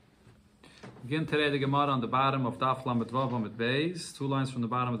begin today the Gemara on the bottom of Daf Lamed Vav Amud Beis, 2 lines from the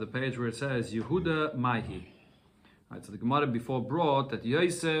bottom of the page where it says Yehuda Maihi. Right, so the Gemara before brought that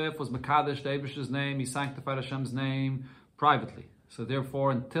Yosef was Mekadesh, the Eibishter's name, he sanctified Hashem's name privately. So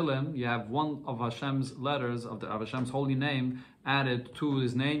therefore in Tilim you have one of Hashem's letters of Hashem's holy name added to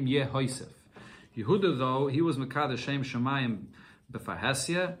his name, Yehosef. Yehuda though, he was Mekadesh Shem Shemayim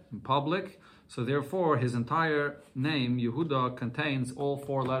B'Fahesia, in public. So therefore, his entire name, Yehuda, contains all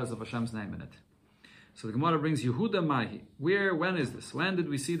 4 letters of Hashem's name in it. So the Gemara brings Yehuda Mahi. When is this? When did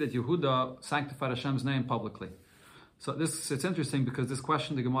we see that Yehuda sanctified Hashem's name publicly? So it's interesting because this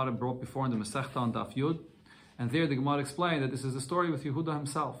question the Gemara brought before in the Masechta on Daf Yud, and there the Gemara explained that this is the story with Yehuda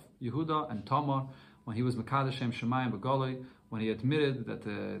himself. Yehuda and Tamar, when he was Mekadesh Shem Shemayim B'Galoi, when he admitted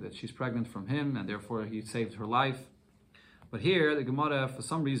that she's pregnant from him, and therefore he saved her life. But here, the Gemara, for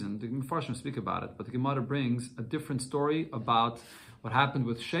some reason, the Mefarshim speak about it, but the Gemara brings a different story about what happened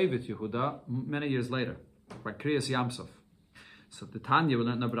with Shevet Yehuda many years later, by Kriyas Yamsov. So the Tanya will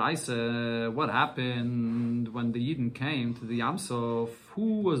learn what happened when the Yidden came to the Yamsov,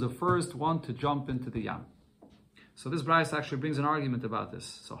 who was the first one to jump into the Yam? So this Bryce actually brings an argument about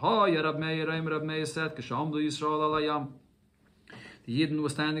this. So, Rab Meir said, the Yidden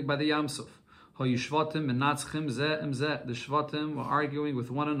was standing by the Yamsov. The Shvatim were arguing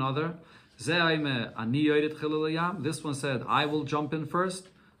with one another. This one said, I will jump in first.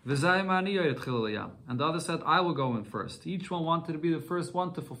 And the other said, I will go in first. Each one wanted to be the first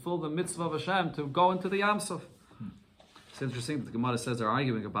one to fulfill the mitzvah of Hashem, to go into the Yamsuf. It's interesting that the Gemara says they're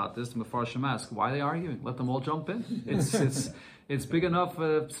arguing about this. The Mefarshim ask, why are they arguing? Let them all jump in. It's big enough,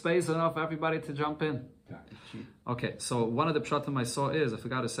 space enough for everybody to jump in. Okay, so one of the pshatim I saw is, I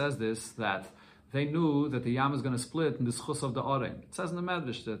forgot it says this, that they knew that the Yam is going to split in the schus of the Oren. It says in the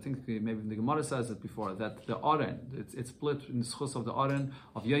Medrash, I think maybe the Gemara says it before, that the Oren, it's split in the schus of the Oren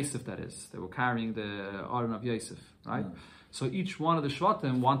of Yosef, that is. They were carrying the Oren of Yosef, right? Mm. So each one of the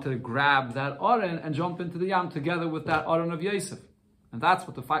Shvatim wanted to grab that Oren and jump into the Yam together with that Oren of Yosef. And that's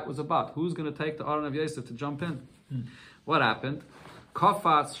what the fight was about. Who's going to take the Oren of Yosef to jump in? Mm. What happened?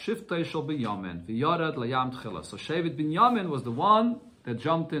 Kafats shiftei shel binyamin v'yarad layam tchila. So Shevet Binyamin was the one that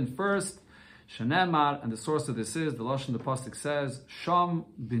jumped in first. Shenemar, and the source of this is the Lashon the Pasuk says Sham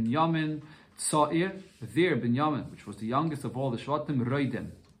Binyamin Tsair, there Binyamin, which was the youngest of all the Shvatim,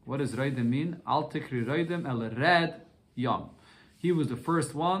 Roidem. What does Roidem mean? Al Tikri Roidem El Red Yam. He was the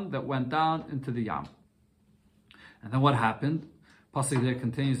first one that went down into the Yam. And then what happened? Pasuk there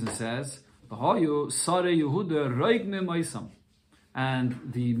continues and says V'hayu Sare Yehuda Roigmim Oisam.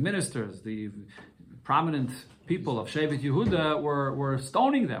 And the ministers, the prominent people of Shevet Yehuda were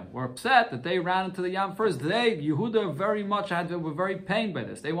stoning them, were upset that they ran into the Yam first. Yehuda very much were very pained by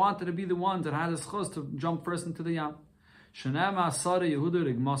this. They wanted to be the ones that had the schus to jump first into the Yam. Shenema Sara Yehuda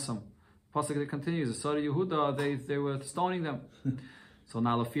Rigmasam. Pasuk continues, Sara Yehuda, they were stoning them. So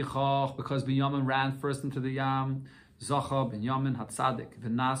now Lafichach, because Binyamin ran first into the Yam, Zacha Binyamin had Tzadik,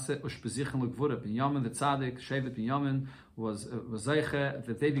 V'nase Ushbezichen L'Gvura. Binyamin the Tzadik, Shevet Binyamin was Zeiche,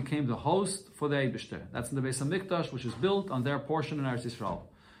 that they became the host for the Eibishter. That's in the Beis HaMikdash, which is built on their portion in Eretz Yisrael.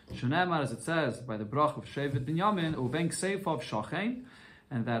 Shenemar, as it says, by the brach of Shevet Binyamin, Uvenk Seifav Shachein,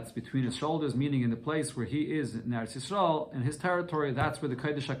 and that's between his shoulders, meaning in the place where he is in Eretz Yisrael, in his territory, that's where the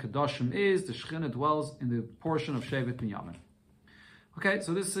Kodesh HaKadoshim is, the Shechina dwells in the portion of Shevet Binyamin. Okay,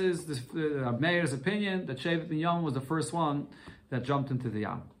 so this is Meir's opinion that Shevet Binyamin was the first one that jumped into the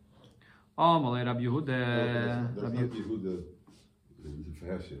Yam. Malay Rabbi Yehuda. That's not Yehuda.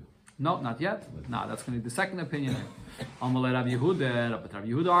 No, not yet. No, that's going to be the second opinion. Malay Rabbi Yehuda. But Rabbi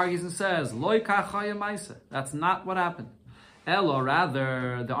Yehuda argues and says, Loi kachaya ma'isa. That's not what happened. Or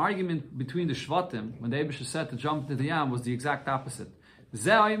rather, the argument between the Shvatim, when the Eibusha said to jump into the Yam, was the exact opposite.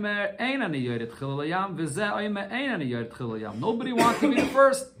 Nobody wanted to be the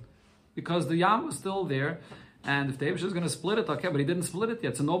first because the Yam was still there, and if the Eibusha was going to split it, okay, but he didn't split it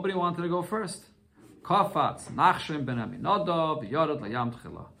yet, so nobody wanted to go first. Kafats Nachshon ben Aminadav Yarad layam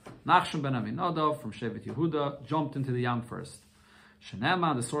tchila. Nachshon ben Aminadav from Shevet Yehuda jumped into the Yam first.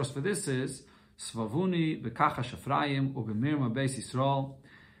 Shenema, the source for this is Svavuni bekachash Ephraim ubemirma beis Yisrael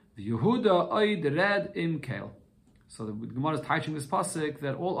v'Yehuda oid red imkel. So the Gemara is teaching this pasuk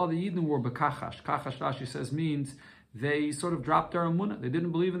that all other Yidden were bekachash. Kachash, Rashi says, means they sort of dropped their emunah. They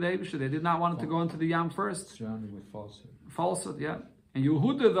didn't believe in the Eibusha. They did not want to go into the Yam first. Surrounded with falsehood. Falsehood, yeah. And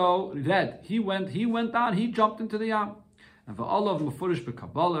Yehuda, though, red. He went down, he jumped into the Yam. And for all of Mefurish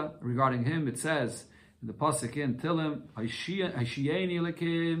b'Kabbalah, regarding him, it says in the pasuk in Tilim, Haishiyeni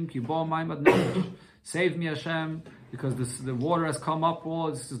lekim ki bo ma'im ad nefesh. Save me, Hashem, because the water has come up,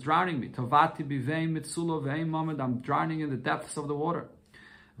 it's drowning me. Tovati b'veim mitzula v'heim mamad. I'm drowning in the depths of the water.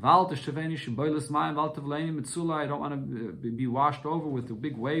 I don't want to be washed over with the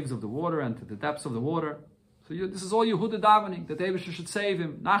big waves of the water and to the depths of the water. So this is all Yehuda davening, that David should save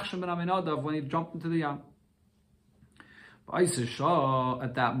him. Nachshon ben Aminadav, when he jumped into the Yam.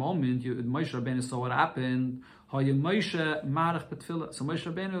 At that moment, Moshe Rabbeinu saw what happened. So Moshe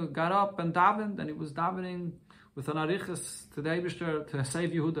Rabbeinu got up and davened, and he was davening with an arichas to the Eibishter to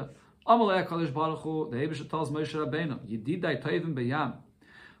save Yehuda. Amalei HaKadosh Baruch Hu, the Eibishter tells Moshe Rabbeinu, Yedidai Tovim B'Yam,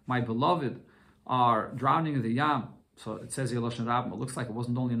 my beloved are drowning in the Yam. So it says here Lashon Rabbim. It looks like it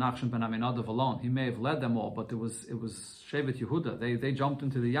wasn't only Nachshon ben Aminadav alone. He may have led them all, but it was Shevet Yehuda. They jumped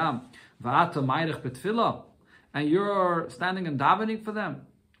into the Yam. Va'ata Mayrich B'Tfilah, and you're standing and davening for them.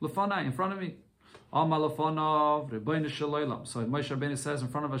 Lefanai, in front of me. Alma Lefanov Rebbeinu Shalom. So Moshe Rabbeinu says in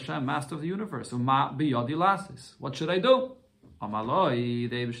front of Hashem, Master of the universe, Uma biyadi lasis. What should I do? Amaloi,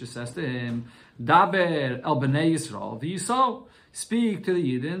 the Eibishter says to him, Daber el bnei Yisrael v'yiso. Speak to the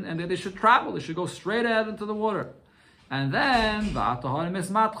Yidden, and that they should travel. They should go straight ahead into the water. And then,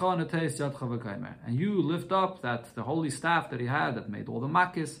 and you lift up that the holy staff that he had that made all the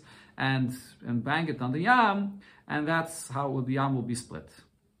makis and bang it on the Yam, and that's how the Yam will be split.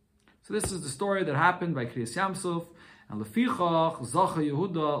 So this is the story that happened by Kriyas Yamsuf, and Lefichach Zacha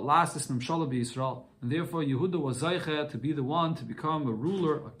Yehuda lastis memshala b'Yisrael, and therefore Yehuda was Zaycha to be the one to become a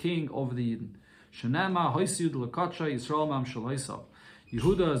ruler, a king over the Yidden. Shenema Hoisiud Lakacha Yisrael Mam Shaloisav.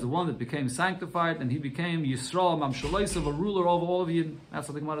 Yehuda is the one that became sanctified, and he became Yisrael Mam Shaloisav, a ruler over all of Yidden. That's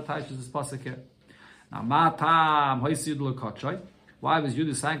what the Gemara teaches this pasuk here. Now, Matam Hoisiud Lakacha. Why was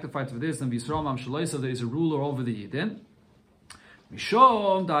Yehuda sanctified for this, and Yisrael Mam Shaloisav that is a ruler over the Yidden?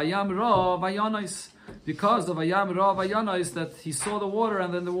 Mishom Da'ayam Ra Vayanais. Because of Ayam Ra Vayanais, that he saw the water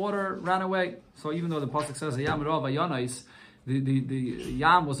and then the water ran away. So even though the pasuk says Ayam Ra Vayanais, the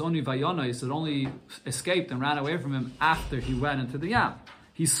Yam was only Vayanais, it only escaped and ran away from him after he went into the Yam.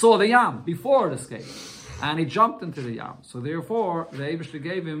 He saw the Yam before it escaped, and he jumped into the Yam. So therefore, the Eibishter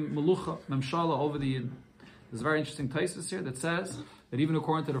gave him Melucha, Memshala over the Yidden. There's a very interesting thesis here that says that even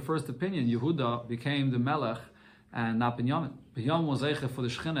according to the first opinion, Yehuda became the Melech and not Binyamin. Binyamin was Eicha for the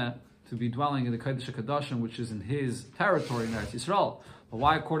Shechina to be dwelling in the Kodesh HaKadoshim, which is in his territory in Eretz Yisrael. But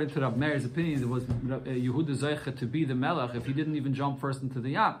why, according to Rav Meir's opinion, there was Yehuda Zeicha to be the Melech if he didn't even jump first into the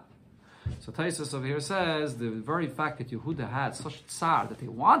Yam? So Taisus over here says the very fact that Yehuda had such tsar that they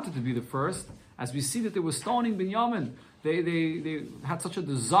wanted to be the first, as we see that they were stoning Binyamin, they had such a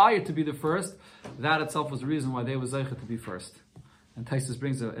desire to be the first, that itself was the reason why they were Zeicha to be first. And Taisus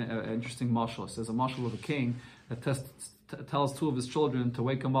brings an interesting mashal. It says a mashal of a king that tells two of his children to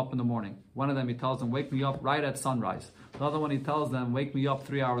wake him up in the morning. One of them he tells them, wake me up right at sunrise. The other one he tells them, wake me up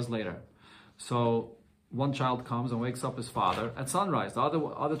 3 hours later. So one child comes and wakes up his father at sunrise. The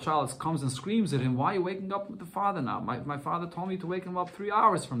other child comes and screams at him, why are you waking up with the father now? My father told me to wake him up 3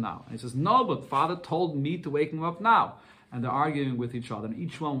 hours from now. And he says, no, but father told me to wake him up now. And they're arguing with each other. And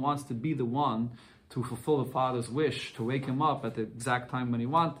each one wants to be the one to fulfill the father's wish to wake him up at the exact time when he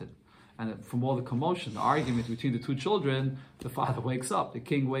wanted. And from all the commotion, the argument between the two children, the father wakes up, the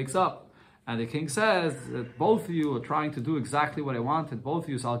king wakes up. And the king says that both of you are trying to do exactly what I wanted. Both of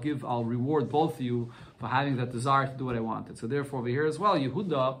you, so I'll reward both of you for having that desire to do what I wanted. So therefore over here as well,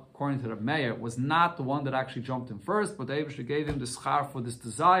 Yehuda, according to the Meir, was not the one that actually jumped in first, but the Eibishter gave him the schar for this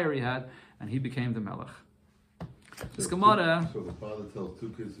desire he had, and he became the Melech. This Gemara. So the father tells two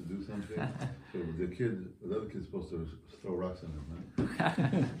kids to do something. So the other kid's supposed to throw rocks at him,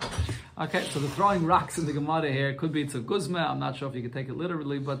 right? Okay, so the throwing rocks in the Gemara here could be it's a guzma. I'm not sure if you can take it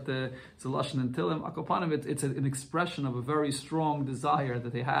literally, but it's a lashon and tilim. Akopanim, it's an expression of a very strong desire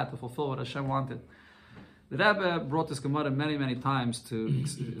that they had to fulfill what Hashem wanted. The Rebbe brought this Gemara many times to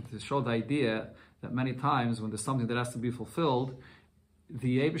show the idea that many times when there's something that has to be fulfilled,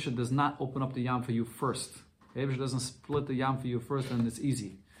 the Eibishter does not open up the Yam for you first. The Eibishter doesn't split the Yam for you first, and it's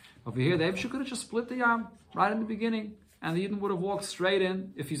easy. Over here, the Eibishter could have just split the Yam right in the beginning, and the Yidden would have walked straight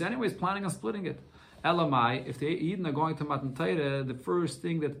in, if he's anyways planning on splitting it. Elamai, if the Yidden are going to Matan Torah, the first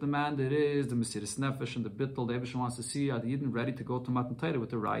thing that's demanded is the Mesiras Nefesh and the Bittul. The Eibishter wants to see, are the Yidden ready to go to Matan Torah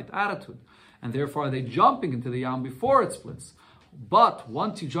with the right attitude? And therefore, are they jumping into the Yam before it splits? But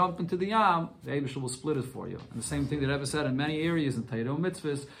once you jump into the Yam, the Eibishter will split it for you. And the same thing that Rebbe said in many areas in Torah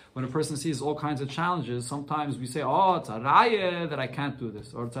mitzvahs, when a person sees all kinds of challenges, sometimes we say, oh, it's a raya that I can't do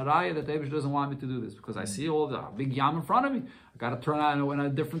this, or it's a raya that the Eibishter doesn't want me to do this, because I see all the big Yam in front of me. I got to turn out in a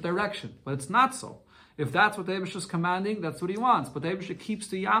different direction. But it's not so. If that's what the Eibishter is commanding, that's what he wants. But the Eibishter keeps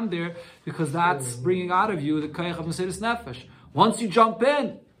the Yam there, because that's bringing out of you the Kayach of Mesiras Nefesh. Once you jump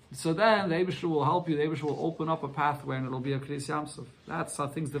in, so then the Eibishter will help you, the Eibishter will open up a pathway and it'll be a Kriyas Yamsuf. That's how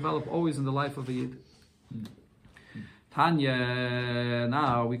things develop always in the life of the Yid. Tanya,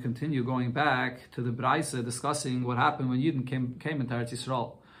 now we continue going back to the Braisa discussing what happened when Yidden came into Eretz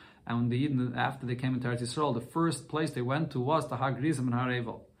Yisrael. And when the Yidden, after they came into Eretz Yisrael, the first place they went to was the Har Gerizim and Har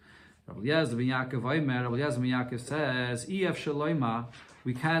Eivel. Rabbi Eliezer ben Yaakov says, Ef Shaloima,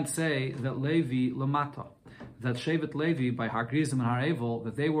 we can't say that Levi Lamata, that Shevet Levi by Har Gerizim and Har Eivel,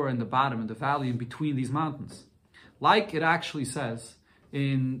 that they were in the bottom, in the valley, in between these mountains. Like it actually says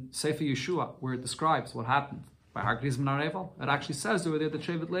in Sefer Yeshua, where it describes what happened by Har Gerizim and Har Eivel. It actually says over there that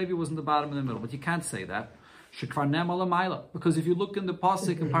Shevet Levi was in the bottom and the middle, but you can't say that. Because if you look in the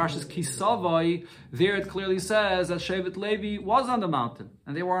pasuk in Parshas Kisavai, there it clearly says that Shevet Levi was on the mountain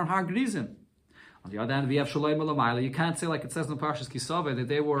and they were on Har Gerizim. On the other hand, we have Shalom Alamayla. You can't say like it says in Parshas Kisavai that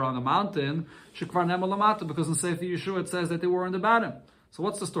they were on the mountain, because in Sefer Yeshua it says that they were on the bottom. So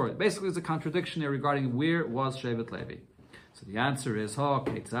what's the story? Basically, it's a contradiction here regarding where was Shevet Levi. So the answer is,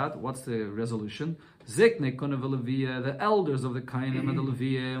 what's the resolution? The elders of the Kainim and the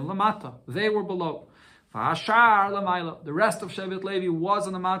Leviyim, Lamata, they were below. The rest of Shevet Levi was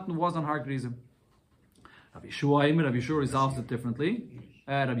on the mountain, was on Har Gerizim. Rabbi Yeshua resolves it differently.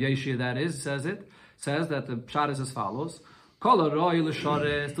 Rabbi Yeshua, that is, says that the pshat is as follows. The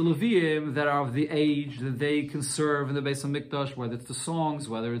Leviyim that are of the age that they can serve in the Beis HaMikdash, whether it's the songs,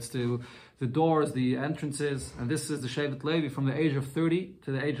 whether it's the doors, the entrances, and this is the Shevet Levi from the age of 30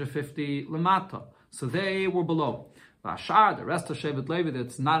 to the age of 50, Lamata. So they were below. The rest of Shevet Levi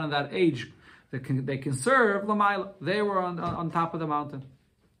that's not in that age, they can serve Lamaila. They were on top of the mountain.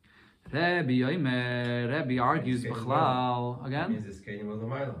 Rebbe argues Bechlal again.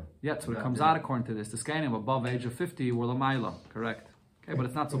 Yeah, so it comes out according to this. The Skanim above age of 50 were Lamaila, correct? Okay, but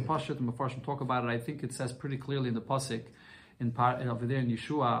it's not so pashut, and before I talk about it, I think it says pretty clearly in the pasuk over there in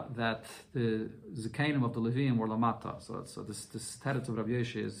Yeshua that the Zakanim of the Leviim were Lamata. So this teretz of Rabbi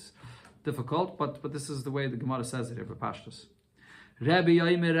Yeshua is difficult, but this is the way the Gemara says it here for Pashtus.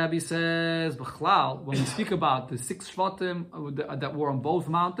 Rabbi says, when we speak about the 6 Shvatim that were on both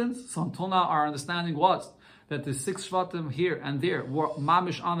mountains, so until now our understanding was that the 6 Shvatim here and there were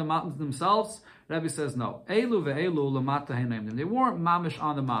mamish on the mountains themselves. Rabbi says no. Elu ve'elu lamata henaim. They weren't mamish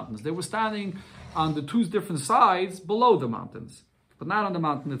on the mountains. They were standing on the 2 different sides below the mountains, but not on the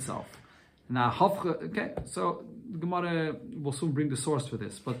mountain itself. Now, okay, so the Gemara will soon bring the source for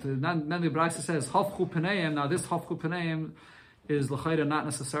this. But then the Braisa says, Hafchu Peneim. Now, this Hafchu Peneim is l'chayra not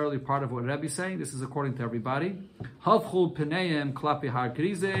necessarily part of what Rebbe is saying. This is according to everybody. Havchu Peneim klapi Har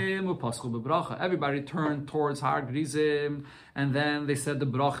Gerizim upaschu bebracha. Everybody turned towards Har Gerizim, and then they said the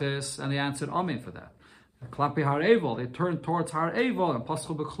brachas, and they answered Amen for that. Klapi Har Eivel, they turned towards Har Eivel, and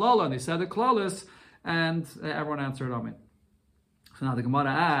paschu beklala, and they said the klalis, and everyone answered Amen. So now the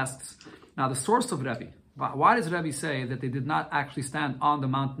Gemara asks, now the source of Rebbe, why does Rebbe say that they did not actually stand on the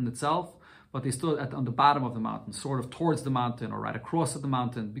mountain itself, but they stood on the bottom of the mountain, sort of towards the mountain or right across the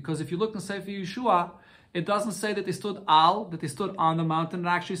mountain? Because if you look in Sefer Yeshua, it doesn't say that they stood that they stood on the mountain. It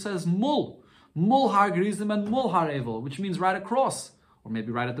actually says mul Har Gerizim and mul Har Eivel, which means right across, or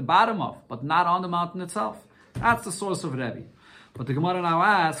maybe right at the bottom of, but not on the mountain itself. That's the source of Rebbe. But the Gemara now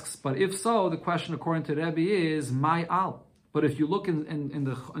asks, but if so, the question according to Rebbe is my al. But if you look in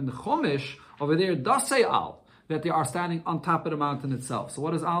the Chumash over there, it does say al, that they are standing on top of the mountain itself. So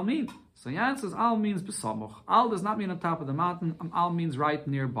what does al mean? So the answer is al means besamuch. Al does not mean on top of the mountain. Al means right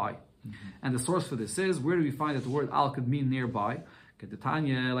nearby. Mm-hmm. And the source for this is, where do we find that the word al could mean nearby?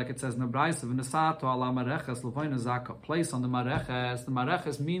 Ketanya, like it says in the Braisa, v'nesato ala mareches l'voyna zaka, place on the mareches. The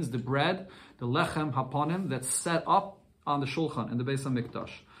mareches means the bread, the lechem haponim, that's set up on the shulchan in the Beis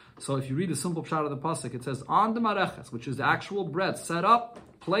HaMikdash. So if you read the simple pshat of the pasuk, it says on the mareches, which is the actual bread set up,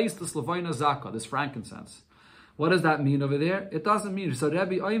 place this l'voyna zaka, this frankincense. What does that mean over there? It doesn't mean, so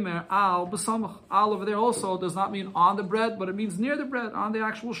Rebbe Omer al b'samach. Al over there also does not mean on the bread, but it means near the bread, on the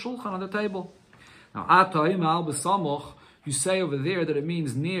actual shulchan, on the table. Now, atayim al b'samach, you say over there that it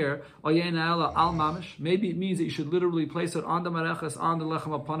means near, oyena ela al mamish. Maybe it means that you should literally place it on the mareches, on the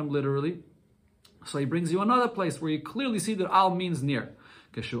lechem upon him literally. So he brings you another place where you clearly see that al means near.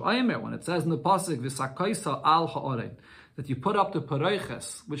 Keshu Omer, when it says in the pasuk, v'sakaisa al ha'orein, that you put up the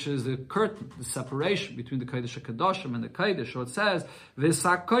pareiches, which is the curtain, the separation between the Kodesh HaKadoshim and the Kodesh. So it says,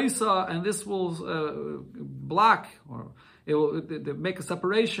 V'sakoisa, and this will block, or it will make a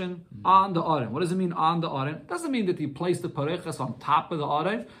separation on the Aron. What does it mean on the Aron? It doesn't mean that you place the pareiches on top of the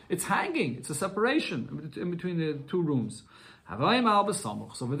Aron. It's hanging. It's a separation in between the 2 rooms. Havayim al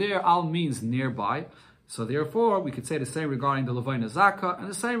b'samuch. So over there, al means nearby. So therefore, we could say the same regarding the Levayna Zaka, and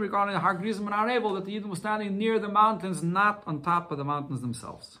the same regarding the Har Gerizim and Har Eivel, that the Yidden was standing near the mountains, not on top of the mountains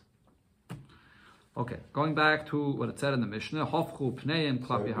themselves. Okay, going back to what it said in the Mishnah, Hofchu Pneim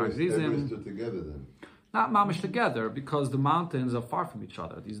Klapi Har Gerizim. Stood together then. Not mamish together, because the mountains are far from each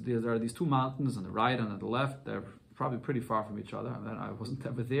other. There are these two mountains on the right and on the left. They're probably pretty far from each other. I mean, I wasn't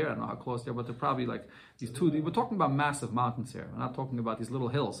ever there. I don't know how close they are, but they're probably like these two. We're talking about massive mountains here. We're not talking about these little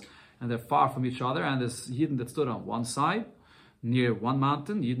hills. And they're far from each other. And there's Yidden that stood on one side, near one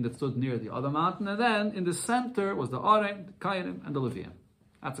mountain, Yidden that stood near the other mountain. And then in the center was the Arim, the Kayanim, and the Leviim.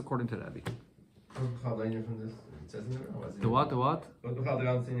 That's according to Rebbe. The what?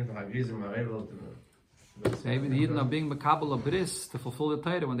 Maybe the Yidden are being Makabal of Bris to fulfill the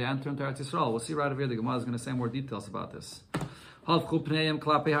Torah when they enter into Eretz Yisrael. We'll see right over here. The Gemara is going to say more details about this. So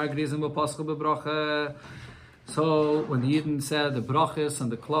when the Yidden said the brachas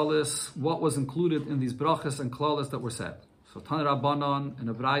and the klalis, what was included in these brachas and klalis that were said? So Tan Rabbanon in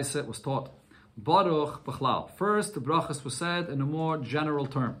a Braisa was taught Baruch B'chlal. First, the brachas was said in a more general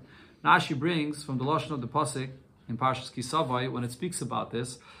term. Rashi brings from the Lashon of the Pasuk in Parshas Kisavai when it speaks about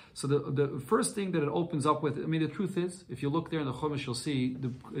this. So the first thing that it opens up with, I mean, the truth is, if you look there in the Chumash, you'll see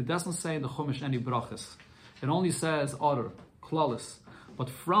it doesn't say in the Chumash any brachas. It only says order, klalis. But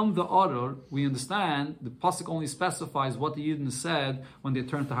from the order, we understand the pasuk only specifies what the Yidden said when they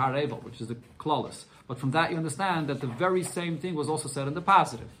turned to Har Eival, which is the klalis. But from that, you understand that the very same thing was also said in the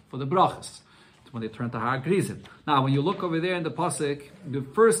positive for the brachas when they turned to Har Grizim. Now, when you look over there in the pasuk, the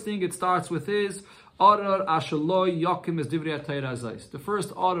first thing it starts with is order ashaloi yakim es divrei Torah azais. The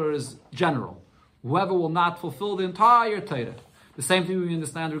first order is general. Whoever will not fulfill the entire Torah. The same thing we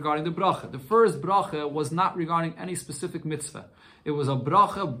understand regarding the bracha. The first bracha was not regarding any specific mitzvah. It was a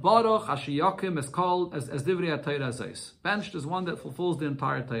bracha, baruch ashiyakim, as called as divrei Torah azais. Benched is one that fulfills the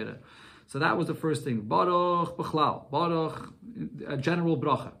entire Torah. So that was the first thing. Baruch b'chlal, baruch, a general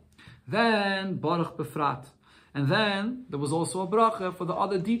bracha. Then baruch befrat. And then there was also a bracha for the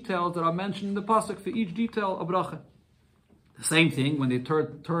other details that are mentioned in the pasuk. For each detail, a bracha. The same thing when they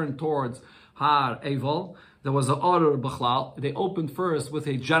turned towards Har Eival, there was an order b'chlal. They opened first with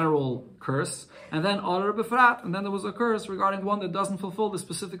a general curse, and then order b'frat, and then there was a curse regarding one that doesn't fulfill the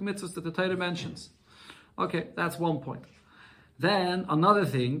specific mitzvahs that the Torah mentions. Okay, that's one point. Then another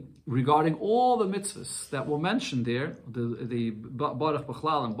thing regarding all the mitzvahs that were mentioned there, the baruch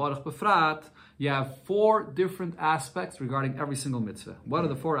b'chlal and baruch b'frat, you have 4 different aspects regarding every single mitzvah. What are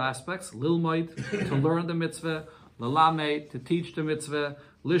the 4 aspects? Lilmoid, to learn the mitzvah; lelamed, to teach the mitzvah;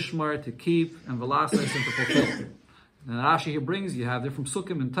 lishmar, to keep; and velasais, and to fulfill. And Rashi here brings, you have different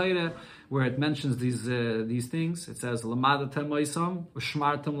psukim in Torah where it mentions these things. It says lamadatem moisam,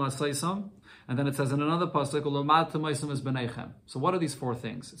 ushmartem lasaisam. And then it says in another pasuk, lamadatem moisam is benechem. So what are these 4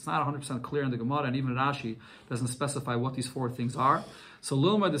 things? It's not 100% clear in the Gemara, and even Rashi doesn't specify what these 4 things are. So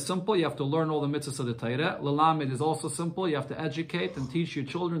lilmad is simple, you have to learn all the mitzvahs of the Torah. Lilamed is also simple, you have to educate and teach your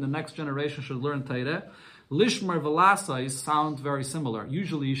children. The next generation should learn Torah. Lishmar velasais sound very similar.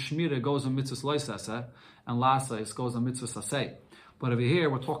 Usually shmira goes on mitzvahs loisasa, and lasais goes on mitzvahs asay. But over here,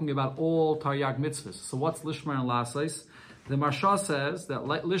 we're talking about all taryag mitzvahs. So what's lishmar and lasais? The Marsha says that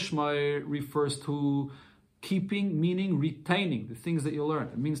lishmar refers to keeping, meaning retaining the things that you learn.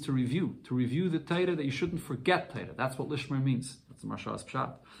 It means to review the Torah, that you shouldn't forget Torah. That's what lishmar means. That's the Marsha's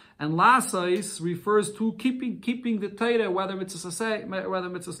pshat. And lasais refers to keeping the Torah, whether mitzvahs asay, whether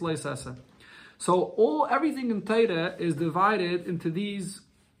mitzvahs loisasa. So everything in Torah is divided into these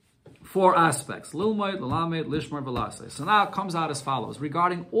 4 aspects: Lilmoid, Lelamed, Lishmar, Velasai. So now it comes out as follows.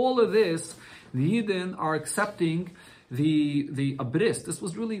 Regarding all of this, the Yidden are accepting the abris. This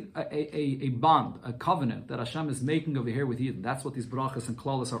was really a bond, a covenant that Hashem is making over here with Yidden. That's what these brachas and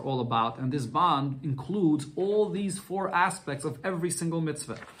klalas are all about. And this bond includes all these 4 aspects of every single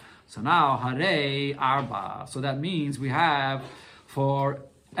mitzvah. So now, Harei Arba. So that means we have for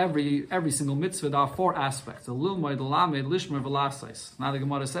every single mitzvah, there are 4 aspects: the lilmoid, the lamed, lishmer, velasais. Now the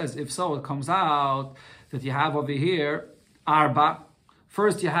Gemara says, if so, it comes out that you have over here arba.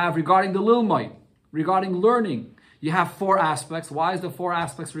 First, you have regarding the lilmoid, regarding learning, you have 4 aspects. Why is the 4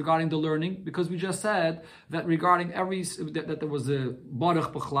 aspects regarding the learning? Because we just said that regarding that there was a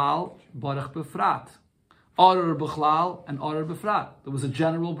baruch b'chlal, baruch b'frat, order b'chlal, and order b'frat. There was a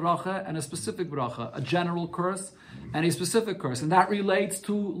general bracha and a specific bracha, a general curse and a specific curse, and that relates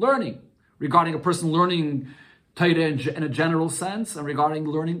to learning, regarding a person learning Torah in a general sense, and regarding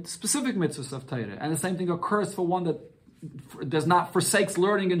learning specific mitzvahs of Torah. And the same thing occurs for one that does not forsakes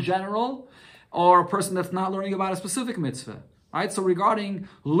learning in general, or a person that's not learning about a specific mitzvah. Right? So regarding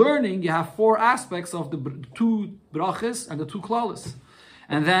learning, you have 4 aspects of the 2 brachas and the 2 klalas.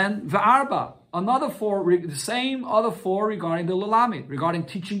 And then v'arba, another 4, the same other 4 regarding the lalamid, regarding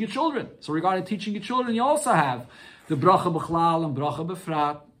teaching your children. So regarding teaching your children, you also have the bracha b'chlal and bracha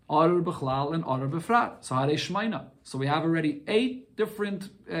b'frat, Order Bechlal, and Order Befrat. So Harei Shmaina. So we have already 8 different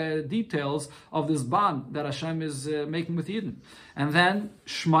details of this bond that Hashem is making with Yidden. And then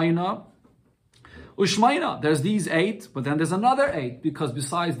Shmaina, Ushmaina, there's these 8, but then there's another 8, because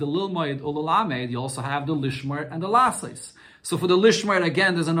besides the Lilmoid or the Lamed, you also have the Lishmer and the Lasis. So for the Lishmer,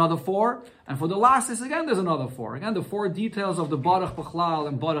 again, there's another 4, and for the Lasis, again, there's another 4. Again, the 4 details of the Baruch Bechlal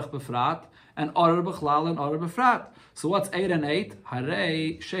and Baruch Befrat, and Order Bechlal and Order Befrat. So what's 8 and 8?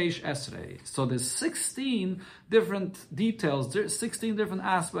 Harei Sheish Esrei. So there's 16 different details, 16 different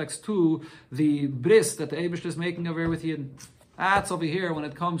aspects to the bris that the Eibush is making over here with Yidden. That's over here when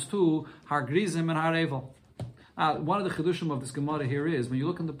it comes to Har Grizim and Har Evel. One of the chidushim of this Gemara here is, when you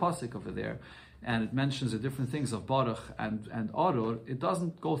look in the pasuk over there, and it mentions the different things of Baruch and Order, it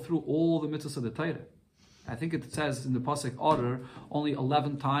doesn't go through all the mitzvahs of the Torah. I think it says in the pasuk Order only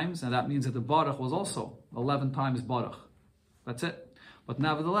 11 times, and that means that the Baruch was also 11 times Baruch. That's it. But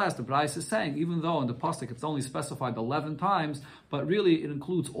nevertheless, the Bryce is saying, even though in the pasuk it's only specified 11 times, but really it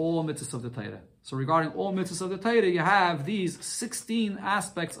includes all mitzvahs of the Torah. So regarding all mitzvahs of the Torah, you have these 16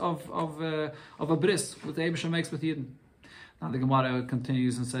 aspects of a bris, what the Eibusha makes with Yidden. Now the Gemara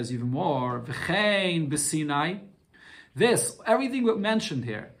continues and says even more, V'chein b'Sinai. This, everything we mentioned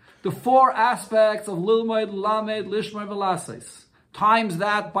here, the 4 aspects of Lilmoid, Lamed, Lishmer, Velases, times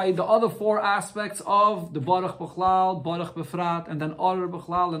that by the other 4 aspects of the Baruch Bechlal, Baruch Befrat, and then Order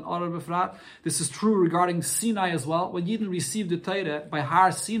Bechlal and Order Befrat. This is true regarding Sinai as well. When Yidden received the Torah by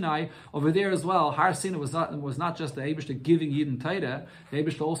Har Sinai, over there as well, Har Sinai was not just the Eibishter giving Yidden Torah, the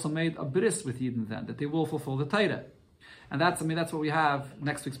Eibishter also made a bris with Yidden then, that they will fulfill the Torah. And that's what we have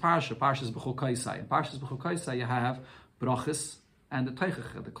next week's Parsha, Parshas B'chukaisai. In Parshas B'chukaisai you have Brachas and the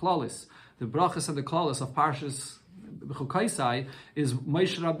Teichach, the Klalis. The Brachas and the Klalis of Parshas B'chukaisai is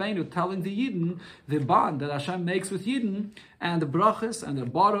Moshe Rabbeinu telling the Yidden the bond that Hashem makes with Yidden, and the Brachas and the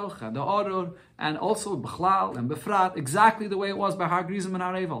Baruch and the Order, and also Bechlal and Befrat, exactly the way it was by Har Grizim and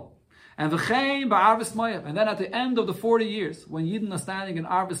Har Evel. And V'chein ba'Arvis Moav. And then at the end of the 40 years, when Yidden are standing in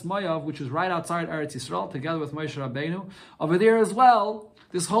Arvis Moav, which is right outside Eretz Yisrael, together with Moshe Rabbeinu, over there as well,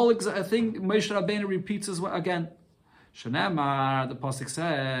 this whole thing Moshe Rabbeinu repeats as well again. Shenemar, the pasuk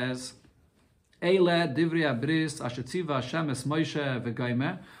says, Eile divrei abris asher tziva Hashem es Moshe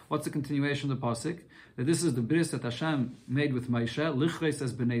v'Gomer. What's the continuation of the pasuk? That this is the bris that Hashem made with Moshe. Lichreis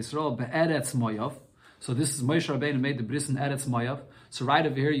es b'nei Yisrael be'eretz Moav. So this is Moshe Rabbeinu made the bris in Eretz Moav. So right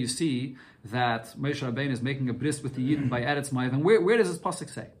over here you see that Moshe Rabbeinu is making a bris with the Yidden by Eretz Moav. And where does this pasuk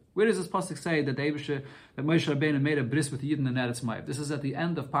say? Where does this pasuk say that Moshe Rabbeinu made a bris with the Yidden in Eretz Moav? This is at the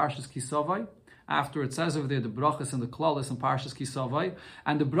end of Parshas Kisavai. After it says over there the brachas and the klalis in Parshas Kisavai,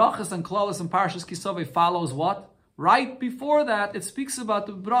 and the brachas and klalis in Parshas Kisavai follows what? Right before that, it speaks about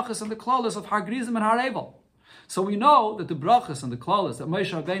the brachas and the klalis of Har Grizim and Har Evel. So we know that the brachas and the klalis that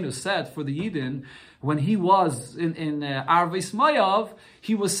Moshe Rabbeinu said for the Yidden when he was in Arvis Moav,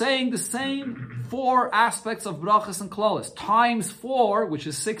 he was saying the same 4 aspects of brachas and klalis times 4, which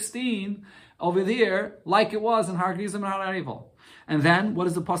is 16 over there, like it was in Har Grizim and Har Evel. And then, what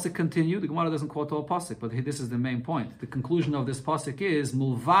does the pasuk continue? The Gemara doesn't quote the whole pasuk, but this is the main point. The conclusion of this pasuk is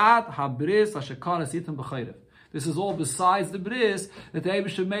Mulvad habris ashekaras yitim b'chayrev. This is all besides the bris that the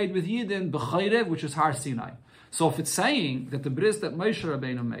Eibusha made with Yidden b'chayrev, which is Har Sinai. So if it's saying that the bris that Moshe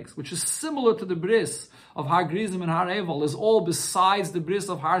Rabbeinu makes, which is similar to the bris of Har Grizim and Har Evel, is all besides the bris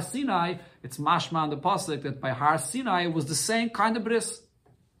of Har Sinai, it's mashma in the pasuk that by Har Sinai it was the same kind of bris.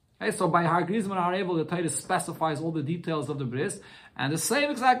 Okay, so by Har Grizim and Har Evel, the Torah specifies all the details of the bris, and the same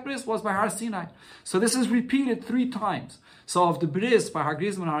exact bris was by Har Sinai. So this is repeated 3 times. So if the bris by Har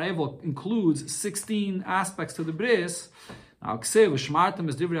Grizim and Har Evel includes 16 aspects to the bris, now and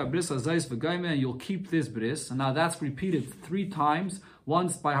you'll keep this bris, and now that's repeated 3 times.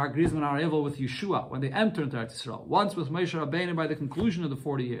 Once by Har Grizim and Har Evel with Yeshua when they enter into Eretz Yisrael. Once with Moshe Rabbeinu by the conclusion of the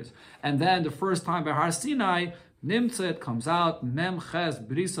 40 years, and then the first time by Har Sinai. Nimtzet comes out, Mem Ches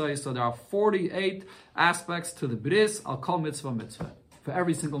Brisai. So there are 48 aspects to the bris, I'll call mitzvah, for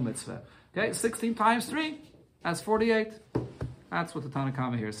every single mitzvah. Okay, 16 times 3, that's 48. That's what the Tanna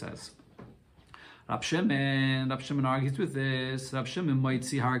Kama here says. Rab Shimon argues with this. Rab Shimon might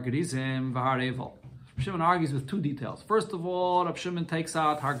see Har Grizim v'Har Evel. Rab Shimon argues with 2 details. First of all, Rab Shimon takes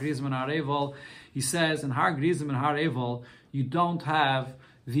out Har Grizim and Har Evel. He says in Har Grizim and Har Evel, you don't have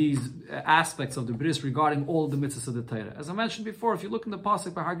these aspects of the bris regarding all the mitzvahs of the Torah. As I mentioned before, if you look in the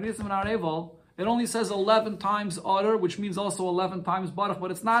pasuk by Har Grizim and Har Evel, it only says 11 times Order, which means also 11 times Baruch,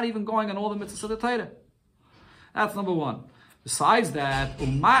 but it's not even going on all the mitzvahs of the Torah. That's number 1. Besides that,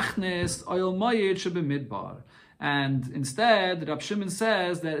 Umachnis Oil Mayid Shebemidbar. And instead, Rab Shimon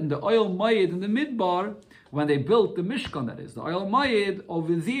says that in the Oil Mayid in the Midbar, when they built the Mishkan, that is, the Oil Mayid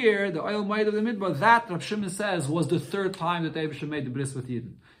over there, the Oil Mayid of the Midbar, that Rab Shimon says was the third time that the Eibusha made the bris with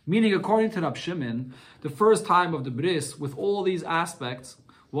Yidden. Meaning, according to Rab Shimon, the first time of the bris with all these aspects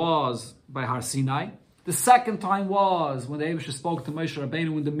was by Har Sinai. The second time was when the Eibusha spoke to Moshe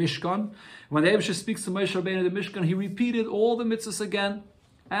Rabbeinu in the Mishkan. When the Eibusha speaks to Moshe Rabbeinu in the Mishkan, he repeated all the mitzvahs again,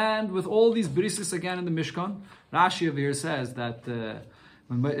 and with all these brises again in the Mishkan. Rashi over here says that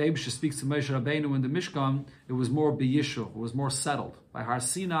when Eibusha speaks to Moshe Rabbeinu in the Mishkan, it was more b'yishuv, it was more settled. By Har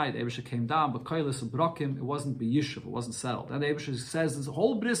Sinai, the Eibusha came down, but Kailis and Brokim, it wasn't b'yishuv, it wasn't settled. And the Eibusha says this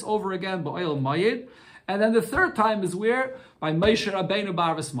whole bris over again, ba'oil mayid. And then the third time is where? By Moshe Rabbeinu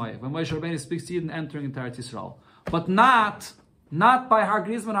b'arvis mayid, when Moshe Rabbeinu speaks to Yidden entering into Eretz Yisrael. But not by Har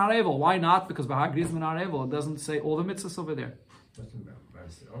Grizman Har Evel. Why not? Because by Har Grizman Har Evel, it doesn't say all the mitzvahs over there.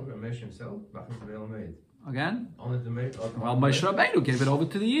 Only Moshe himself, again? Only the Well, Moshe Rabbeinu gave it over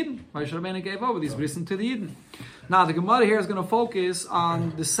to the Yidden. Moshe Rabbeinu gave over these brisim to the Yidden. Now, the Gemara here is going to focus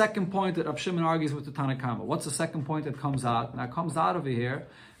on the second point that Rab Shimon argues with the Tanna Kama. What's the second point that comes out? Now, it comes out over here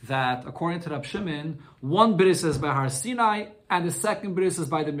that, according to Rab Shimon, one bris is by Har Sinai, and the second bris is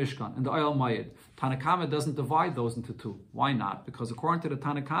by the Mishkan, and the Oil Mayid. Tanna Kama doesn't divide those into two. Why not? Because according to the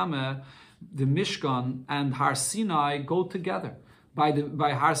Tanna Kama, the Mishkan and Har Sinai go together.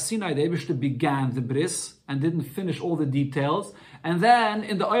 By Har Sinai, the Eibusha began the bris and didn't finish all the details. And then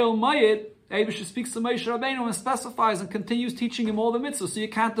in the Oil Mayid, Eibusha speaks to Moshe Rabbeinu and specifies and continues teaching him all the mitzvahs. So you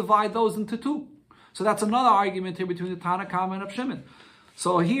can't divide those into two. So that's another argument here between the Tanna Kama and Rab Shimon.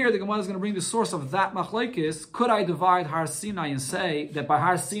 So here the Gemara is going to bring the source of that machlekes. Could I divide Har Sinai and say that by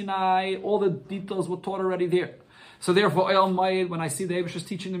Har Sinai all the details were taught already there? So therefore, Oil Mayid, when I see the Eibusha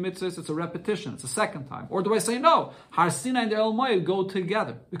teaching the mitzvahs, it's a repetition. It's a second time. Or do I say no? Har Sinai and the Oil Mayid go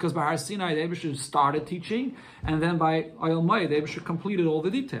together. Because by Har Sinai, the Eibusha started teaching, and then by Oil Mayid, the Eibusha completed all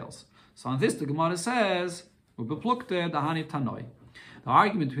the details. So on this, the Gemara says, Ubeplukte dahani tanoi. The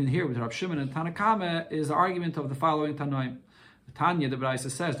argument between here with Rab Shimon and Tanna Kama is the argument of the following Tanoim. Tanya, the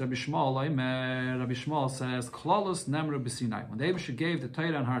Braisa says, Rabbi Shmuel says, Klolus nemru b'Sinai. When the Eibusha gave the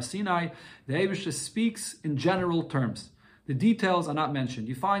Torah on Har Sinai, the Eibusha speaks in general terms. The details are not mentioned.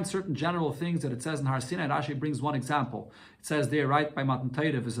 You find certain general things that it says in Har Sinai. It actually brings one example. It says there, right by Matan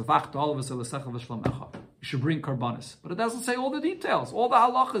Torah, you should bring karbanis. But it doesn't say all the details, all the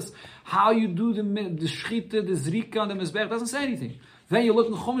halachas, how you do the shchita, the zrika, and the mizbech. It doesn't say anything. Then you look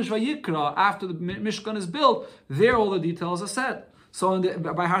in Chumash Vayikra, after the Mishkan is built, there all the details are said. So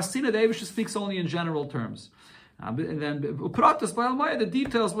by Har Sinai, the Eibusha speaks only in general terms. And then Upratas by Oil Mayid, the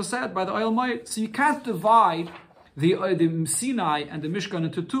details were said by the Oil Mayid. So you can't divide the Sinai and the Mishkan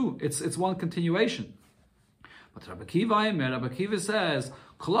into two. It's one continuation. But Rabbi Kiva says,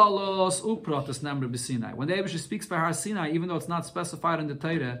 Klalos upratas namra b'Sinai. When the Eibusha speaks by Har Sinai, even though it's not specified in the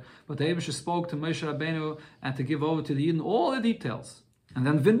Torah, but the Eibusha spoke to Moshe Rabbeinu and to give over to the Yidden all the details. And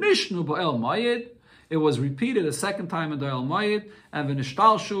then v'nishnu ba'el mayid, it was repeated a second time in the Oil Mayid, and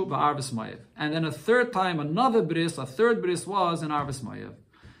v'nishtalshu ba'arvis mayid. And then a third time, a third bris was in arvis mayid.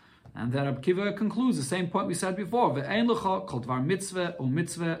 And then Rabbi Kiva concludes the same point we said before. V'ein lecha kol dvar mitzvah u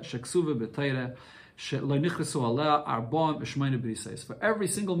mitzvah sheksuva b'Torah. For every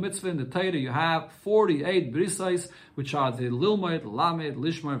single mitzvah in the Torah, you have 48 brisais, which are the lilmoid, lamed,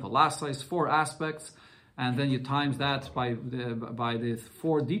 lishmer, velasais, 4 aspects, and then you times that by the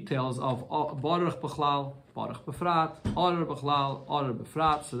 4 details of baruch b'chlal, baruch b'frat, order b'chlal, order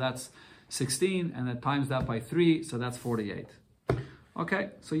b'frat. So that's 16, and then times that by 3, so that's 48. Okay,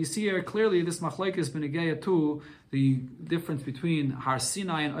 so you see here clearly this machlekes b'negeya to the difference between Har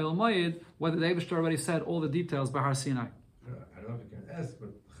Sinai and Oil Mayid, whether the Eibusha already said all the details by Har Sinai. I don't know if you can ask,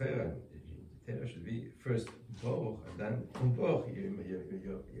 but the Torah should be first Baruch, and then from Baruch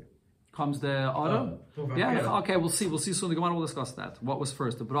comes the order. Yeah, okay, we'll see soon. The Gemara will discuss that. What was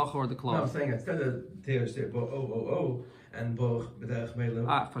first, the bracha or the klal? No, I'm saying instead of Torah say Baruch and Baruch b'derech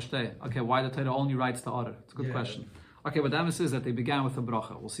meila. Verstehe. Okay, why the Torah only writes the order? It's a good question. Okay, but the emphasis is that they began with the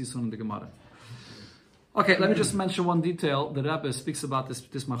bracha. We'll see soon in the Gemara. Okay, let me just mention one detail. The Rebbe speaks about this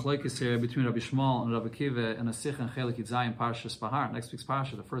machlokes here between Rabbi Shmuel and Rabbi Kiva in a sikha and Chelik Yitzayim Parshas Bahar. Next week's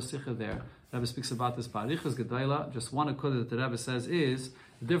Parsha, the first sikha there, the Rebbe speaks about this Barichas Gedaila. Just one akkudah that the Rebbe says is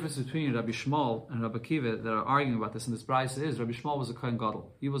the difference between Rabbi Shmuel and Rabbi Kiva that are arguing about this in this brayso is Rabbi Shmuel was a Kohen Gadol.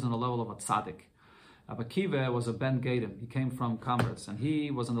 He was on the level of a tzaddik. Rabbi Kiva was a Ben Gadim. He came from Kamras, and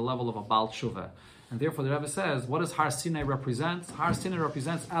he was on the level of a Baal Tshuva. And therefore, the Rebbe says, what does Har Sinai represent? Har Sinai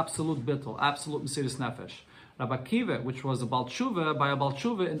represents absolute bittul, absolute Mesiras Nefesh. Rabbi Kiva, which was a Baal Tshuva, by a Baal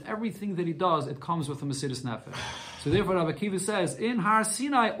Tshuva, in everything that he does, it comes with a Mesiras Nefesh. So therefore, Rabbi Kiva says, in Har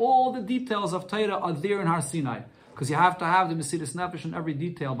Sinai, all the details of Torah are there in Har Sinai. because you have to have the Mesiras Nefesh in every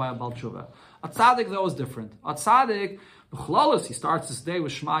detail by a Baal Tshuva. A tzaddik, though, is different. A tzaddik, b'chlalos, he starts his day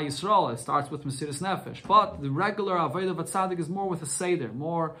with Shema Yisrael. It starts with Mesiras Nefesh. But the regular avodah of a tzaddik is more with a seder.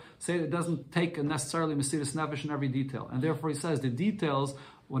 More seder. It doesn't take necessarily Mesiras Nefesh in every detail. And therefore he says the details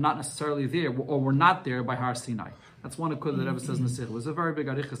were not necessarily there, or were not there by Har Sinai. That's one akud that Rebbe says in the Sikh. There's a very big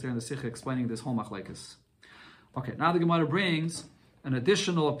arichas there in the Sikh explaining this whole machlekes. Okay, now the Gemara brings an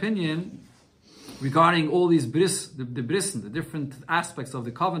additional opinion regarding all these bris, the brissen, the different aspects of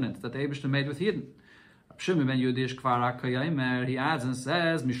the covenant that the Eibishter made with Yidden. Rab Shimon ben Yudish Kvar HaKayamer, he adds and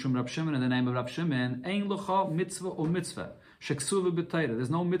says, Mishum Rab Shimon, in the name of Rab Shimon, Ein Locha Mitzvah or Mitzvah.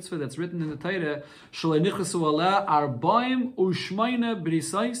 There's no mitzvah that's written in the Torah. Arbaim u'shmeina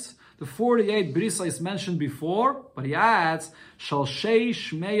brisais. The 48 brisais mentioned before, but he adds shal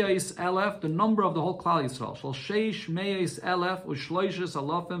sheish meyais elef, the number of the whole Klal Yisrael. Shal sheish meyais elef u'shloishes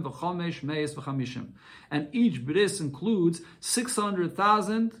alafim v'chomesh meyais v'chamishim. And each bris includes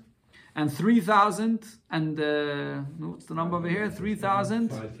 600,000 and 3,000 and what's the number over here?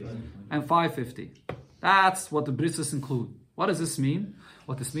 3,000 and 550. That's what the brises include. What does this mean?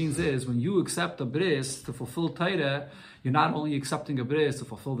 What this means is when you accept a bris to fulfill Torah, you're not only accepting a bris to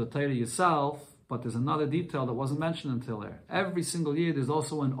fulfill the Torah yourself, but there's another detail that wasn't mentioned until there. Every single year there's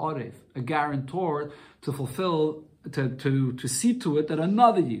also an orev, a guarantor to fulfill, to see to it that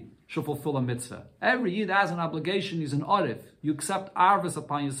another yid should fulfill a mitzvah. Every yid has an obligation, he's an orev. You accept arvus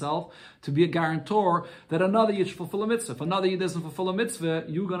upon yourself to be a guarantor that another yid should fulfill a mitzvah. If another yid doesn't fulfill a mitzvah,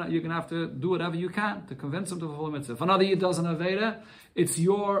 you're gonna have to do whatever you can to convince him to fulfill a mitzvah. If another yid does an aveda, it's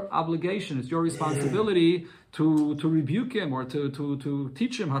your obligation, it's your responsibility to rebuke him or to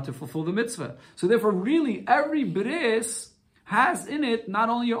teach him how to fulfill the mitzvah. So therefore, really, every bris has in it not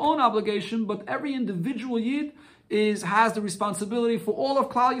only your own obligation, but every individual yid has the responsibility for all of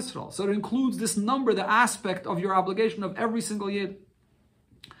Klal Yisrael. So it includes this number, the aspect of your obligation of every single yid.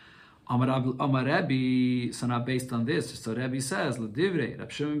 Amar Rebbe, so now based on this, so Rebbe says, L'divrei,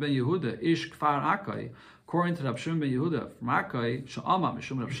 Rab Shimon ben Yehuda, Ish Kfar Akai, according to Rab Shimon ben Yehuda from Akai, Sha'ama,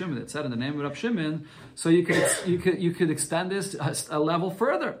 Mishum Rab Shimon, that said in the name of Rab Shimon, so you could extend this a level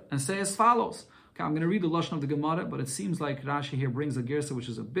further and say as follows. Okay, I'm going to read the Lashon of the Gemara, but it seems like Rashi here brings a Gersa which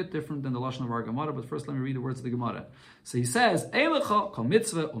is a bit different than the Lashon of our Gemara, but first let me read the words of the Gemara. So he says, Eilecha kol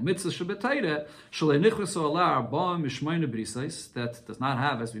mitzvah o mitzvah shebetayre shalei nichresu ala arba'im mishmayne brisais, that does not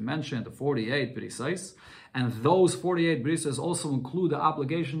have, as we mentioned, the 48 brisais, and those 48 brisais also include the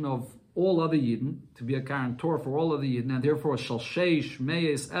obligation of all other Yidden, to be a guarantor for all other Yidden, and therefore shal sheish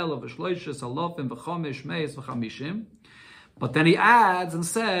meyes elav v'shloishes alofim v'chomesh meyes v'chamishim. But then he adds and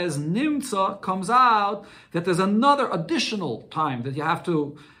says, Nimtza comes out that there's another additional time that you have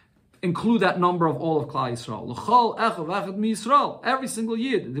to include that number of all of Klal Yisrael. L'chol echav echad mi Yisrael. Every single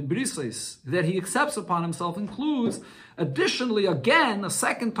yid, the brises that he accepts upon himself includes additionally again, a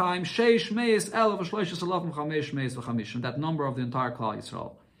second time, sheish meis elav v'shloishes alafim chamesh meis v'chamishim, that number of the entire Klal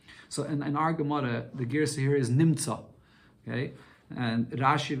Yisrael. So in our Gemara, the Gersa here is Nimtza. Okay? And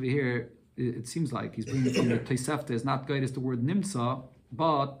Rashi over here, it seems like he's bringing from the Tosefta, is not good as the word nimtza,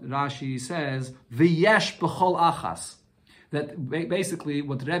 but Rashi says v'yesh b'chol achas. That basically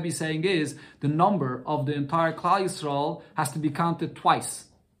what Rebbe is saying is the number of the entire Klal Yisrael has to be counted twice.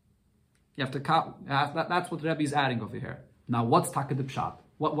 You have to count. That's what Rebbe is adding over here. Now, what's Taka de Pshat?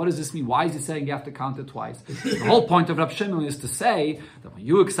 What does this mean? Why is he saying you have to count it twice? The whole point of Rab Shimon is to say that when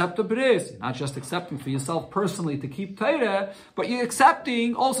you accept a bris, you're not just accepting for yourself personally to keep Torah, but you're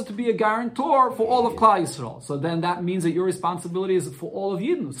accepting also to be a guarantor for all of Klal Yisrael. So then that means that your responsibility is for all of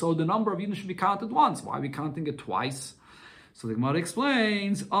Yidden. So the number of Yidden should be counted once. Why are we counting it twice? So the Gemara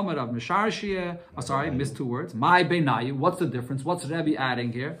explains, Amar Rav Misharshia, missed two words. My Beinayu, what's the difference? What's Rebbe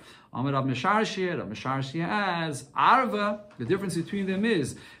adding here? Amar Rav Misharshia adds, Arva, the difference between them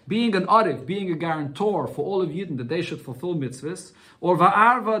is being an Arif, being a guarantor for all of Yidden that they should fulfill mitzvahs, or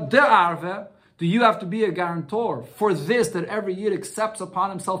Va'arva, de Arva, do you have to be a guarantor for this that every Yid accepts upon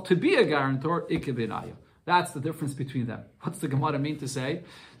himself to be a guarantor? Ikke Beinayu. That's the difference between them. What's the Gemara mean to say?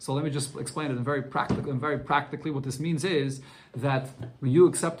 So let me just explain it in very practically. What this means is that when you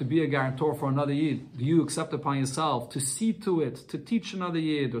accept to be a guarantor for another Yid, do you accept upon yourself to see to it, to teach another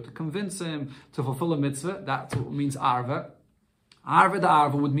Yid, or to convince him to fulfill a mitzvah? That's what means Arva.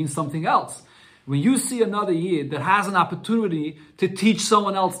 Arva would mean something else. When you see another Yid that has an opportunity to teach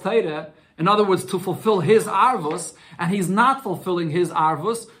someone else Torah, in other words, to fulfill his arvus, and he's not fulfilling his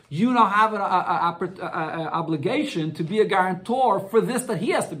arvus, you now have an obligation to be a guarantor for this that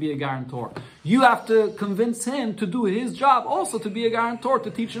he has to be a guarantor. You have to convince him to do his job also to be a guarantor,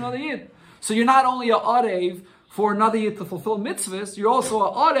 to teach another Yid. So you're not only a Arev for another Yid to fulfill mitzvahs, you're also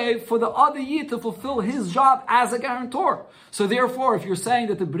a Arev for the other Yid to fulfill his job as a guarantor. So therefore, if you're saying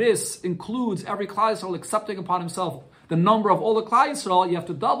that the bris includes every Klal Yisrael accepting upon himself the number of all the Klal Yisrael, you have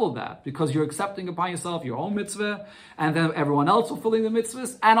to double that, because you're accepting upon yourself your own mitzvah, and then everyone else fulfilling the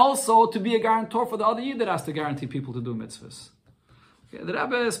mitzvahs, and also to be a guarantor for the other Yid that has to guarantee people to do mitzvahs. Okay, the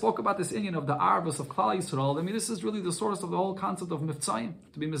Rebbe spoke about this Inyan of the Arvus of Klal Yisrael. I mean, this is really the source of the whole concept of Mivtzayim,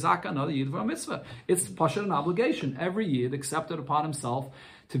 to be Mizaka another Yid for a mitzvah. It's Pashat an obligation. Every Yid accepted upon himself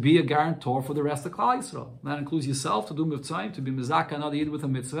to be a guarantor for the rest of Klal Yisrael. That includes yourself to do Mivtzayim, to be Mizaka another Yid with a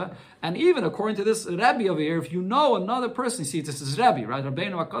mitzvah. And even according to this Rebbe over here, if you know another person, see, this is Rebbe, right?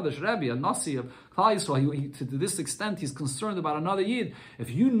 Rabbeinu HaKadosh, Rebbe, a Nasi of Klal Yisrael, to this extent, he's concerned about another Yid.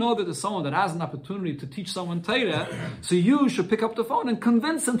 If you know that there's someone that has an opportunity to teach someone Torah, so you should pick up the phone and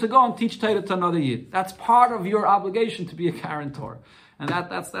convince him to go and teach Torah to another Yid. That's part of your obligation to be a guarantor. And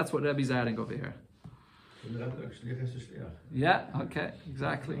that's what Rebbe's adding over here. Yeah, okay,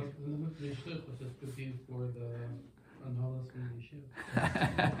 exactly.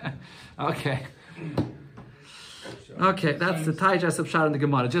 Okay. Okay, that's the Taijas of Shar in the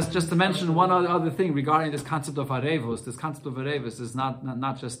Gemara. Just to mention one other thing regarding this concept of Arevus. This concept of Arevus is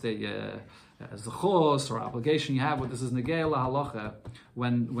not just a zechus or obligation you have. What this is Negei Halacha,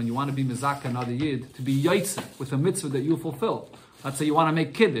 when you want to be Mizaka another Yid, to be Yaitze with a mitzvah that you fulfill. Let's say you want to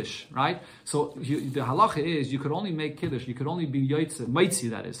make Kiddush, right? So the halacha is you could only make Kiddush, you could only be Yaitze, Maitzi,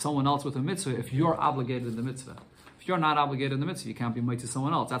 that is, someone else with a mitzvah, if you're obligated in the mitzvah. If you're not obligated in the mitzvah, you can't be Maitzi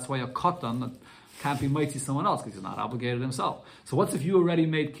someone else. That's why a Katan can't be Maitzi someone else, because he's not obligated himself. So what's if you already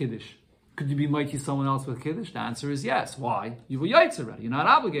made Kiddush? Could you be mighty someone else with Kiddush? The answer is yes. Why? You were Yaitz already. You're not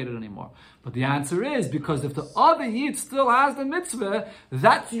obligated anymore. But the answer is because if the other Yid still has the mitzvah,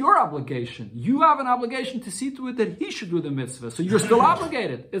 that's your obligation. You have an obligation to see to it that he should do the mitzvah. So you're still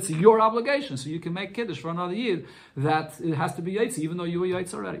obligated. It's your obligation. So you can make Kiddush for another Yid that it has to be Yaitz, even though you were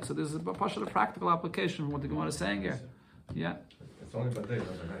Yaitz already. So this is a practical application from what the Gemara is saying here. Yeah.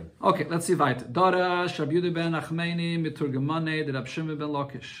 Okay, let's see weiter. Dara Shabyude ben Achmeini Miturgamane de Rab Shimon ben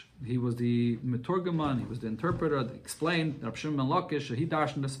Lakish. He was the Miturgaman, he was the interpreter that explained Rab Shimon ben Lakish. He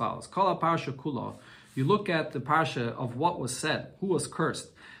darshan as follows: Kala Parsha Kula. You look at the parsha of what was said, who was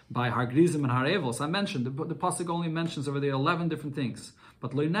cursed by Hargrizim and Harevos. I mentioned the pasuk only mentions over there 11 different things.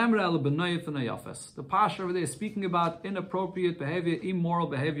 But the parsha over there is speaking about inappropriate behavior, immoral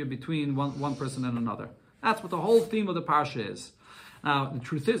behavior between one person and another. That's what the whole theme of the parsha is. Now, the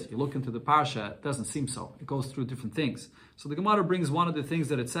truth is, if you look into the parsha, it doesn't seem so. It goes through different things. So the Gemara brings one of the things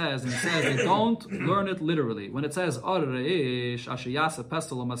that it says, and it says they don't learn it literally. When it says, cursed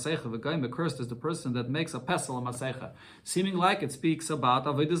is the person that makes a pesel a masecha, seeming like it speaks about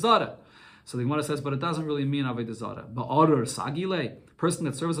Avodah Zarah. So the Gemara says, but it doesn't really mean Avodah Zarah. But sagile, person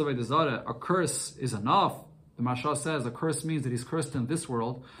that serves Avodah Zarah, a curse is enough. The Maharsha says a curse means that he's cursed in this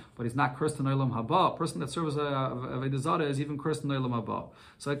world, but he's not cursed in Olam Haba. A person that serves Avodah Zarah is even cursed in Olam Haba.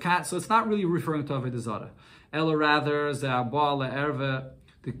 So it's not really referring to Avodah Zarah. Ella rather,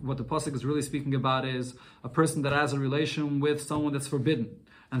 what the pasuk is really speaking about is a person that has a relation with someone that's forbidden.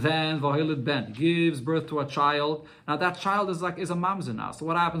 And then Vahilid Ben gives birth to a child. Now that child is a mamzer now. So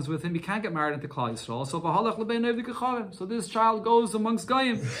what happens with him? He can't get married into Klal Yisrael. So this child goes amongst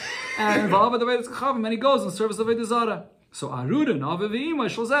Goyim, and he goes and serves the Avodah Zarah. So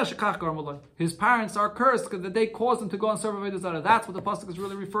his parents are cursed because they caused him to go and serve Avodah Zarah. That's what the pasuk is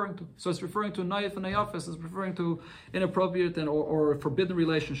really referring to. So it's referring to Nayif and Nayafis. It's referring to inappropriate or forbidden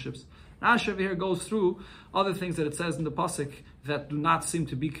relationships. Rashi over here goes through other things that it says in the pasuk that do not seem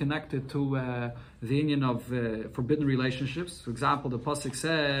to be connected to the union of forbidden relationships. For example, the pasuk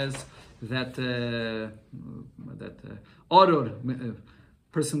says that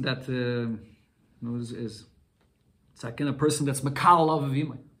person that is it's like in a person that's makal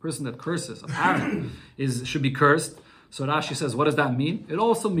avivim, person that curses, a parent should be cursed. So Rashi says, what does that mean? It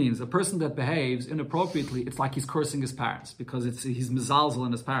also means a person that behaves inappropriately, it's like he's cursing his parents because he's mizalzel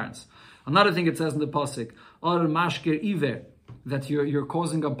in his parents. Another thing it says in the pasuk, or mashkir iver, that you're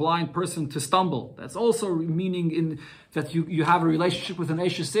causing a blind person to stumble. That's also meaning that you have a relationship with an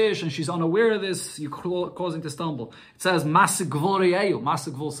Eshes Ish and she's unaware of this, you're causing to stumble. It says masik gvul re'eyu.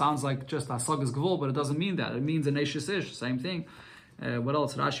 Masik gvul sounds like just asagas gvul, but it doesn't mean that. It means an Eshes Ish, same thing. What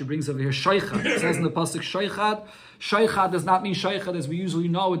else? Rashi brings over here shaychad. It says in the pasuk shaychad. Shaychad does not mean shaychad as we usually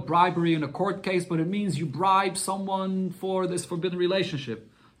know with bribery in a court case, but it means you bribe someone for this forbidden relationship.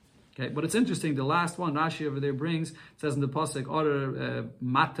 Okay, but it's interesting. The last one Rashi over there brings, it says in the pasuk order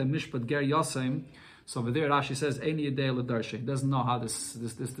mata mishpat ger yosem. So over there Rashi says eini yedei l'darshe. He doesn't know how this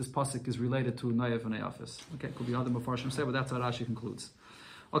pasuk is related to Nayav and Nayafis. Okay, could be other Mefarshim say, but that's how Rashi concludes.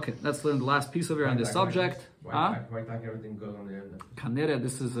 Okay, let's learn the last piece of here on this subject. Why think everything goes on the end? Kanira,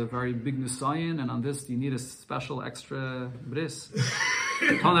 this is a very big nisayan, and on this you need a special extra bris.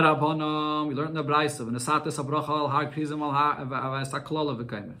 Taner Rabbanon, we learned in the Brayso, and the Satis abracha al har krizim al har klola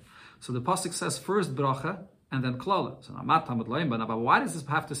v'kaimer. So the pasuk says first bracha and then klola. So now matamad loim, but why does this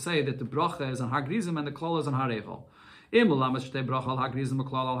have to say that the bracha is on har krizim and the klola is on har evel? If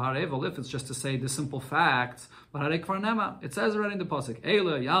it's just to say the simple facts, but it says already in the pasuk,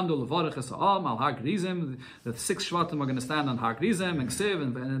 the 6 shvatim are going to stand on har krizim and ksiv,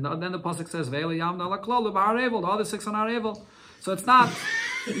 and then the pasuk says, the other 6 on har evel. So it's not,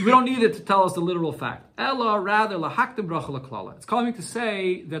 we don't need it to tell us the literal fact. Ella, rather, it's coming to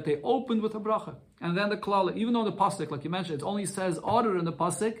say that they opened with a bracha, and then the klala, even though the pasuk, like you mentioned, it only says order in the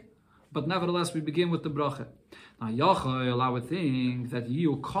pasuk, but nevertheless we begin with the bracha. Now, Yachol, I would think that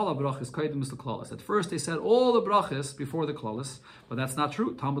you call a brachas kaidim the klalas. At first, they said all the brachas before the klalas, but that's not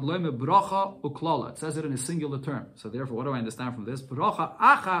true. Talmud loime bracha uklala. It says it in a singular term. So therefore, what do I understand from this? Bracha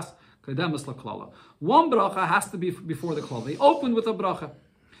achas kaidim klala. One bracha has to be before the klala. They opened with a bracha.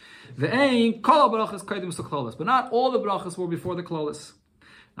 The ain kol brachas kaidim the klalas, but not all the brachas were before the klalas.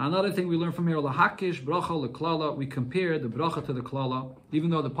 Now, another thing we learn from here, lahakish bracha leklala, we compare the bracha to the klala, even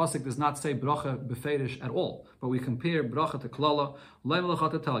though the pasuk does not say bracha beferish at all, but we compare bracha to klala.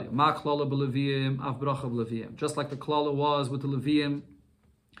 To tell you, ma klala b'leviim, av bracha b'leviim. Just like the klala was with the leviim,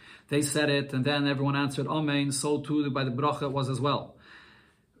 they said it, and then everyone answered amen. So too by the bracha it was as well.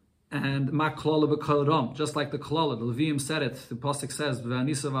 And ma klala b'kol ram, just like the klala, the Levium said it. The pasuk says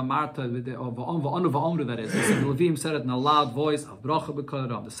v'anisa v'amarta v'amru, that is. The Levium said it in a loud voice. Bracha b'kol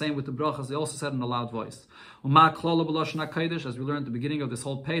ram. The same with the brachas, they also said it in a loud voice. Ma klala b'lashon hakodesh, as we learned at the beginning of this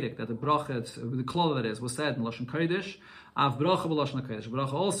whole Perek, that the bracha, the klala that is, was said in lashon kodesh. Av bracha b'lashon hakodesh.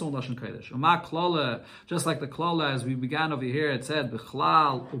 Bracha also in lashon kodesh. Ma klala, just like the klala, as we began over here, it said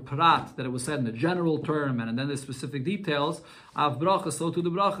b'chlal uprat, that it was said in the general term and then the specific details. Av bracha, so to the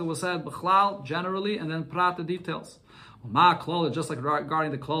bracha was said b'chlal generally, and then prat the details. Ma klala, just like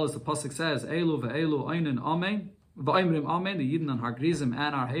regarding the klalas, the pasuk says elu ve'elu einin amen. V'aimrim amen. The Yidden and har krizim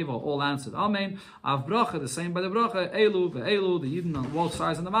and har hevel all answered amen. Av bracha, the same by the bracha elu ve'elu. The Yidden on both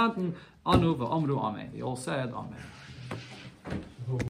sides of the mountain anu ve'amru amen. They all said amen.